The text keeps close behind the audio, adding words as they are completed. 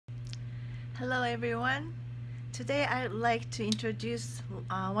Hello everyone. Today I'd like to introduce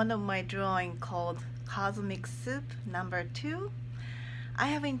one of my drawing called Cosmic Soup number 2. I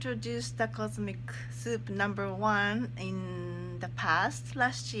have introduced the Cosmic Soup number 1 in the past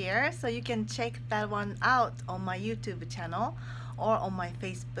last year, so you can check that one out on my YouTube channel or on my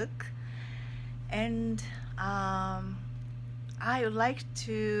Facebook. And I would like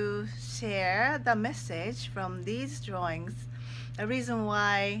to share the message from these drawings. The reason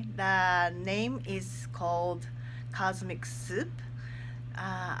why the name is called Cosmic Soup,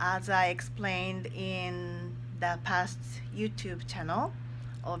 as I explained in the past YouTube channel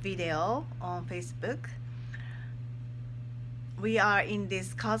or video on Facebook, we are in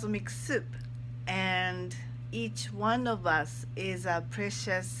this cosmic soup, and each one of us is a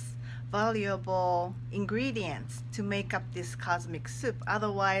precious, valuable ingredient to make up this cosmic soup.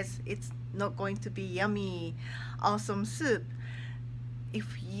 Otherwise, it's not going to be yummy, awesome soup. If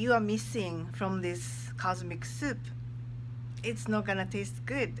you are missing from this cosmic soup, it's not gonna taste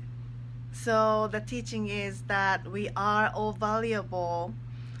good. So the teaching is that we are all valuable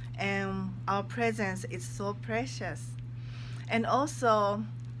and our presence is so precious. And also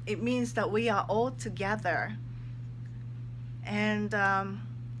it means that we are all together. And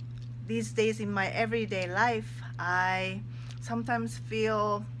these days in my everyday life, I sometimes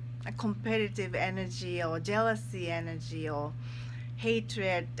feel a competitive energy or jealousy energy or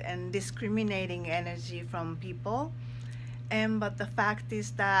hatred and discriminating energy from people. But the fact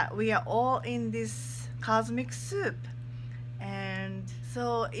is that we are all in this cosmic soup. And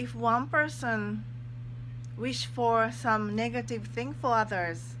so if one person wish for some negative thing for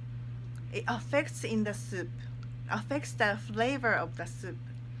others, it affects in the soup, affects the flavor of the soup.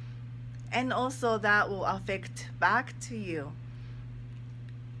 And also that will affect back to you.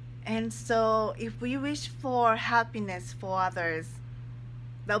 And so if we wish for happiness for others,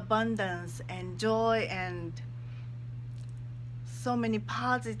 the abundance and joy and so many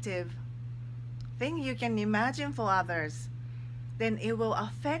positive things you can imagine for others, then it will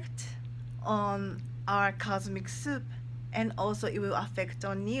affect on our cosmic soup, and also it will affect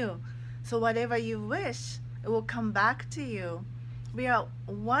on you. So whatever you wish, it will come back to you. We are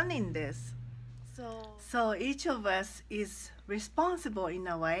one in this. So each of us is responsible in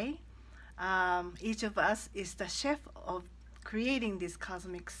a way. Each of us is the chef of creating this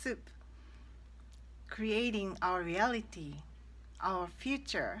cosmic soup, creating our reality, our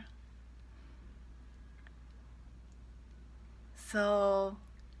future. So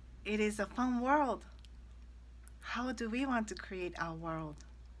it is a fun world. How do we want to create our world?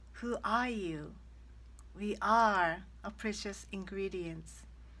 Who are you? We are a precious ingredients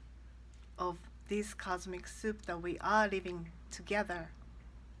of this cosmic soup that we are living together.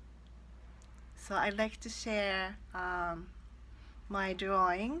 So I'd like to share my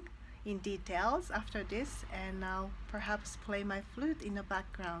drawing in details after this, and now perhaps play my flute in the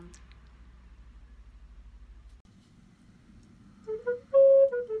background.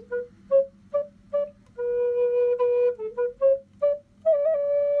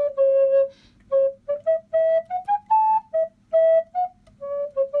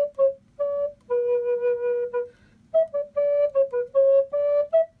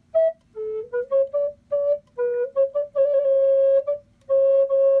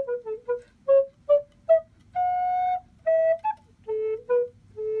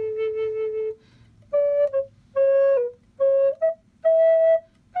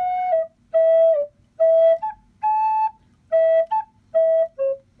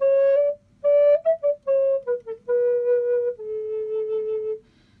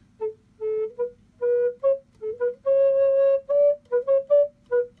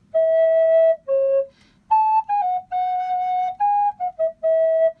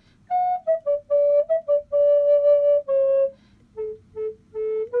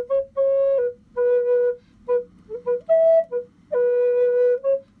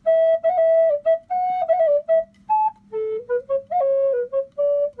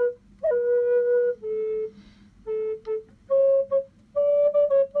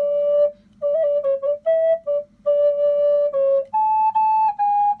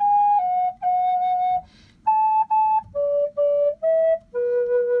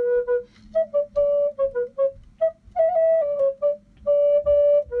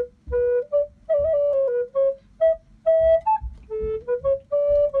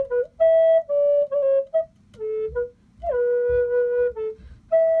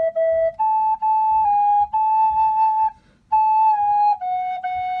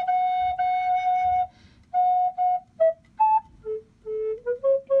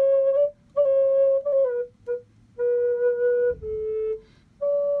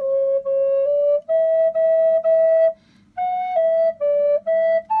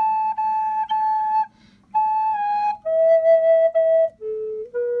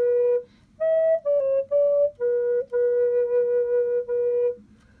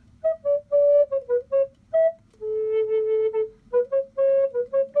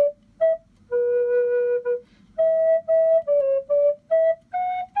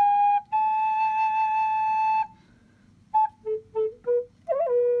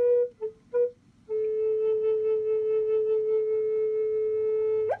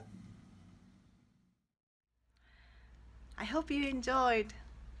 hope you enjoyed.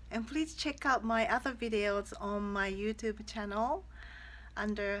 And please check out my other videos on my YouTube channel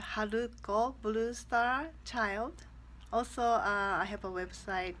under Haruko Blue Star Child. Also, I have a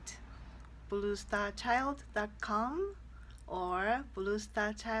website, bluestarchild.com or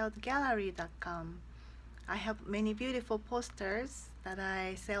bluestarchildgallery.com. I have many beautiful posters that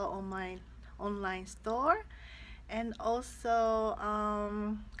I sell on my online store, and also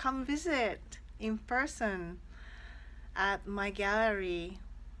come visit in person at my gallery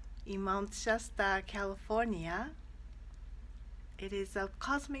in Mount Shasta, California. It is a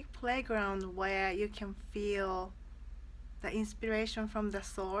cosmic playground where you can feel the inspiration from the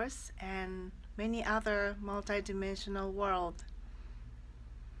source and many other multidimensional world.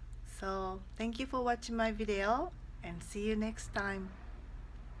 So thank you for watching my video, and see you next time.